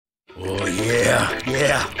Oh,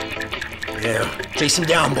 yeah. Chase him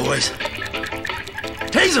down, boys.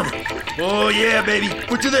 Tase him! Oh, yeah, baby.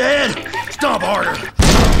 Foot to the head. Stomp harder.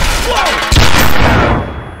 Whoa!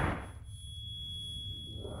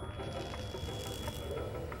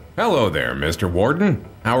 Hello there, Mr. Warden.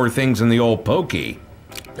 How are things in the old pokey?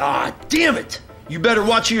 Ah, damn it! You better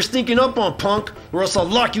watch who you're sneaking up on, punk, or else I'll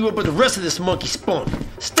lock you up with the rest of this monkey spunk.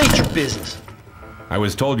 State your business. I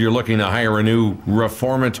was told you're looking to hire a new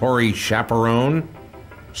reformatory chaperone?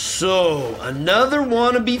 So, another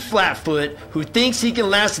wannabe flatfoot who thinks he can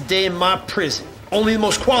last a day in my prison. Only the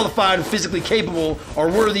most qualified and physically capable are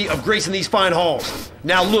worthy of gracing these fine halls.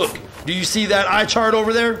 Now look, do you see that eye chart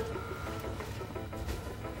over there?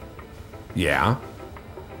 Yeah?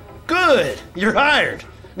 Good! You're hired!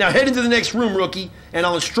 Now head into the next room, rookie, and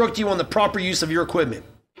I'll instruct you on the proper use of your equipment.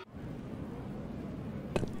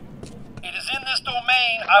 It is in this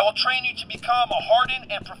domain I will train you to become a hardened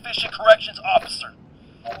and proficient corrections officer.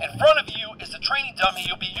 In front of you is the training dummy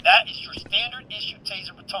that is your standard issue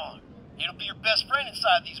taser baton. It'll be your best friend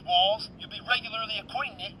inside these walls. You'll be regularly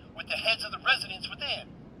acquainting it with the heads of the residents within.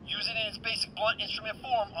 Use it in its basic blunt instrument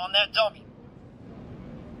form on that dummy.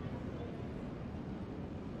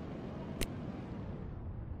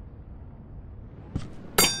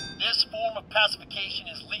 This form of pacification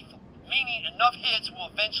is lethal, meaning enough hits will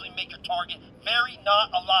eventually make your target very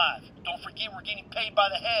not alive. Don't forget we're getting paid by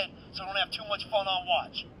the head, so don't have too much fun on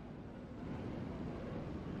watch.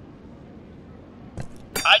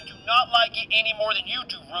 I do not like it any more than you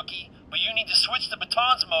do, rookie, but you need to switch to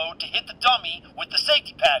batons mode to hit the dummy with the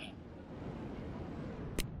safety padding.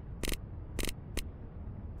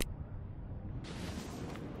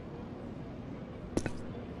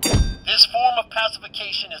 This form of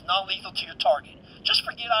pacification is non-lethal to your target. Just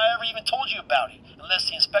forget I ever even told you about it, unless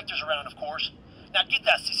the inspector's around, of course. Now get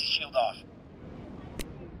that sissy shield off.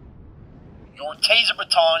 Your taser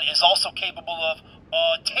baton is also capable of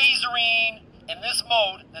tasering. In this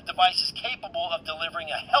mode, the device is capable of delivering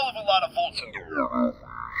a hell of a lot of volts your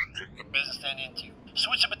business stand into.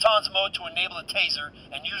 Switch to batons mode to enable the taser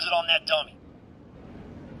and use it on that dummy.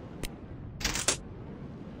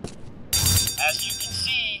 As you can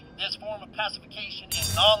see, this form of pacification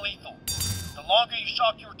is non-lethal. The longer you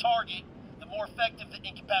shock your target, the more effective the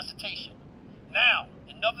incapacitation. Now,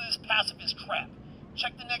 enough of this pacifist crap.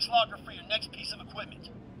 Check the next locker for your next piece of equipment.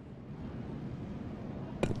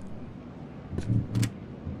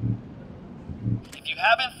 If you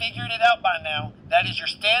haven't figured it out by now, that is your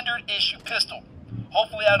standard issue pistol.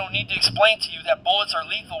 Hopefully I don't need to explain to you that bullets are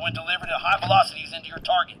lethal when delivered at high velocities into your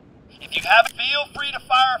target. If you haven't, feel free to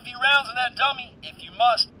fire a few rounds in that dummy, if you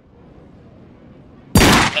must.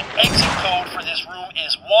 The exit code for this room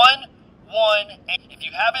is 118. If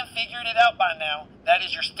you haven't figured it out by now, that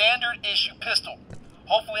is your standard issue pistol.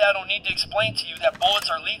 Hopefully I don't need to explain to you that bullets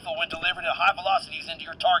are lethal when delivered at high velocities into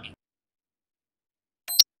your target.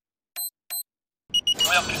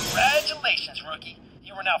 Well, congratulations, rookie.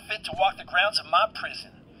 You are now fit to walk the grounds of my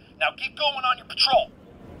prison. Now get going on your patrol.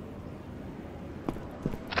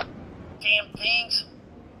 Damn things.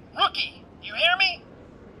 Rookie, you hear me?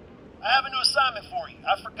 I have a new assignment for you.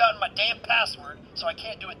 I've forgotten my damn password, so I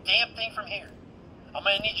can't do a damn thing from here. I'm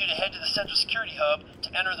gonna need you to head to the Central Security Hub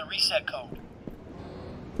to enter the reset code.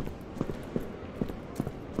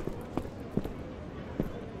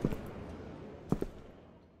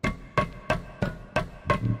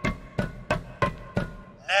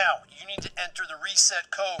 Now, you need to enter the reset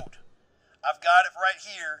code. I've got it right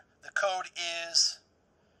here. The code is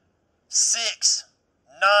 6,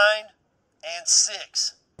 9, and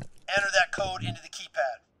 6. Enter that code into the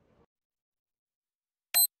keypad.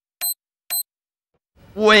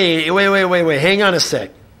 Wait. Hang on a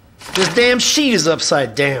sec. This damn sheet is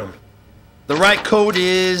upside down. The right code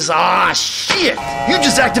is... Ah, shit! You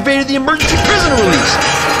just activated the emergency prisoner release!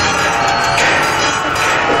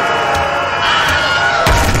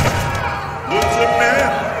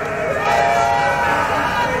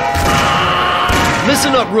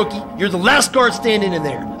 Listen up, rookie. You're the last guard standing in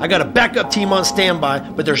there. I got a backup team on standby,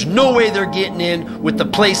 but there's no way they're getting in with the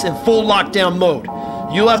place in full lockdown mode.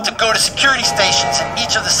 You'll have to go to security stations in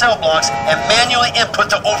each of the cell blocks and manually input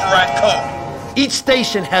the override code. Each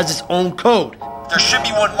station has its own code. There should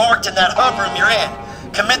be one marked in that hub room you're in.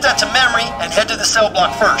 Commit that to memory and head to the cell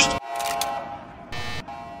block first.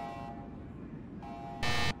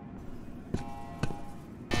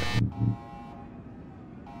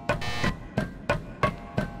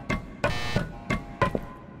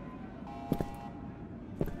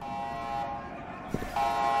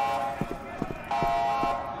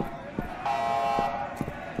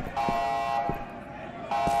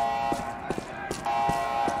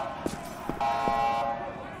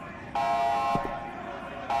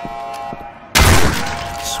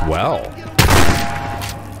 Swell.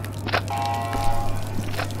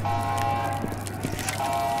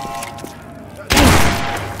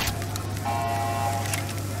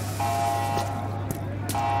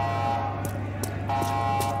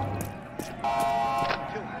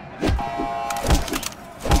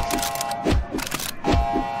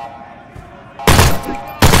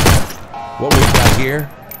 What we've got here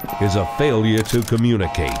is a failure to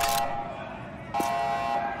communicate.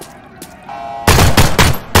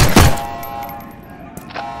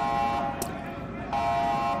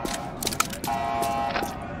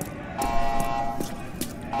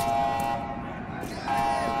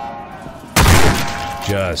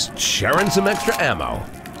 Just sharing some extra ammo.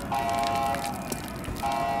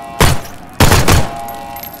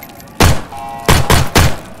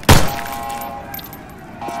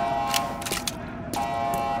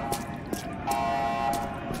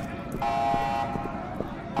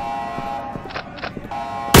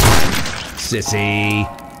 Sissy.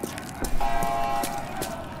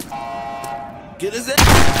 Get his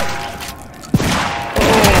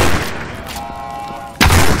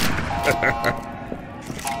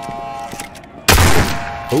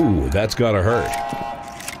Ooh, that's gotta hurt.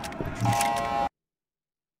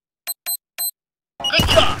 Good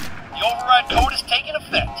job! The override code is taking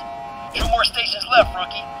effect. 2 more stations left,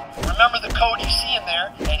 rookie. Remember the code you see in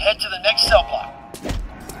there and head to the next cell block.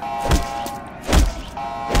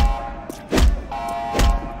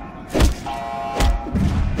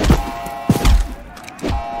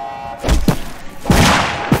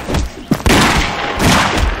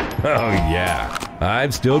 Oh yeah,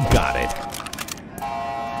 I've still got it.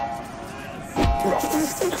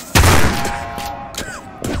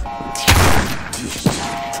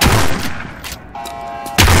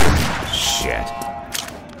 Shit.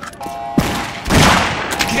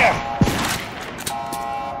 Yeah.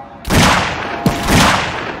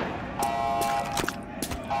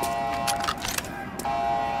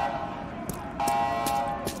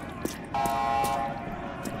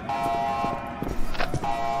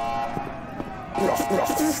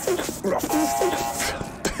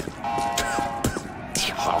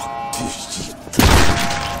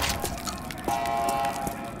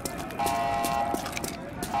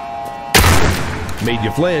 Made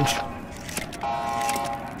you flinch.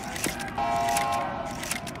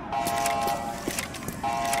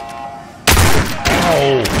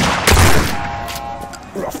 Ow.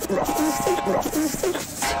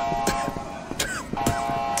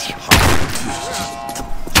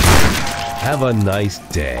 Have a nice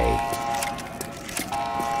day.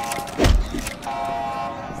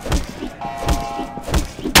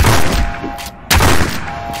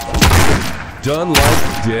 Done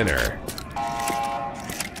like dinner.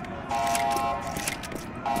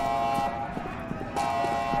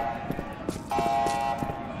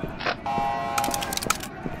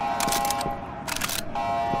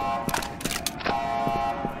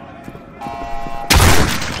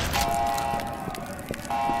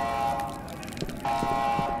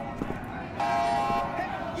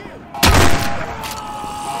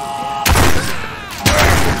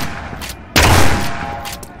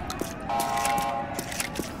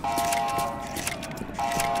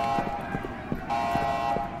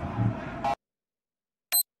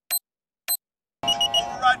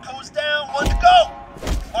 Override code's down, 1 to go!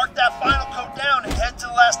 Mark that final code down and head to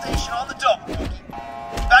the last station on the double, rookie.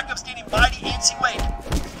 Backup's getting mighty antsy waiting.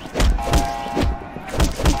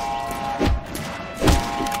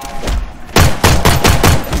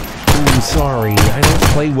 Ooh, sorry, I don't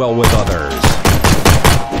play well with others.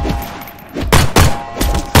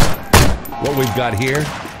 What we've got here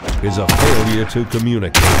is a failure to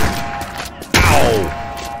communicate. Ow!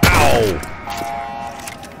 Ow!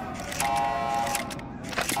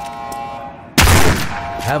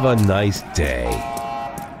 Have a nice day.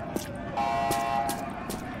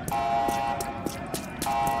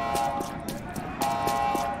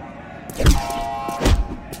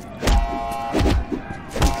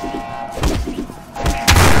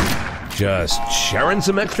 Just sharing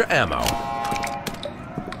some extra ammo.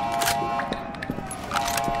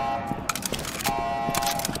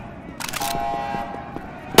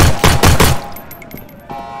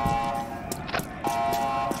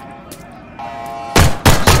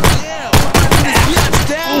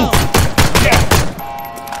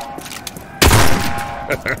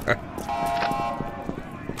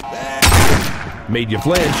 Made you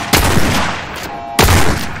flinch.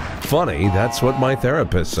 Funny, that's what my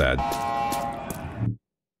therapist said. That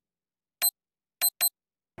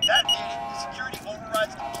did it. The security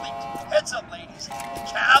override's complete. Heads up, ladies. The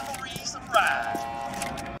cavalry's arrived.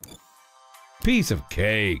 Piece of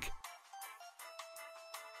cake.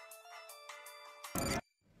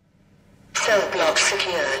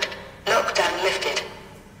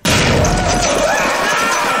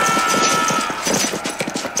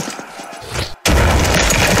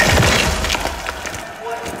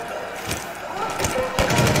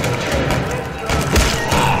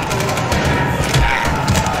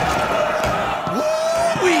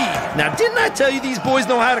 boys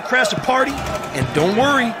know how to crash a party. And don't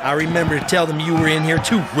worry, I remember to tell them you were in here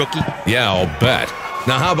too, rookie. Yeah, I'll bet.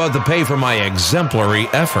 Now how about the pay for my exemplary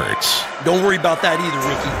efforts? Don't worry about that either,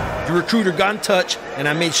 rookie. Your recruiter got in touch, and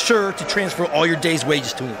I made sure to transfer all your day's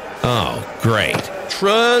wages to him. Oh, great.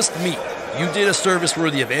 Trust me, you did a service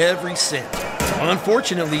worthy of every cent.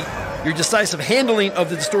 Unfortunately, your decisive handling of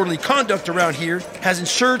the disorderly conduct around here has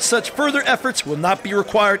ensured such further efforts will not be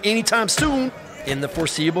required anytime soon in the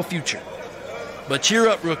foreseeable future. But cheer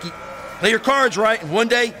up, rookie. Play your cards right, and one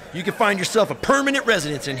day you can find yourself a permanent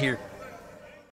residence in here.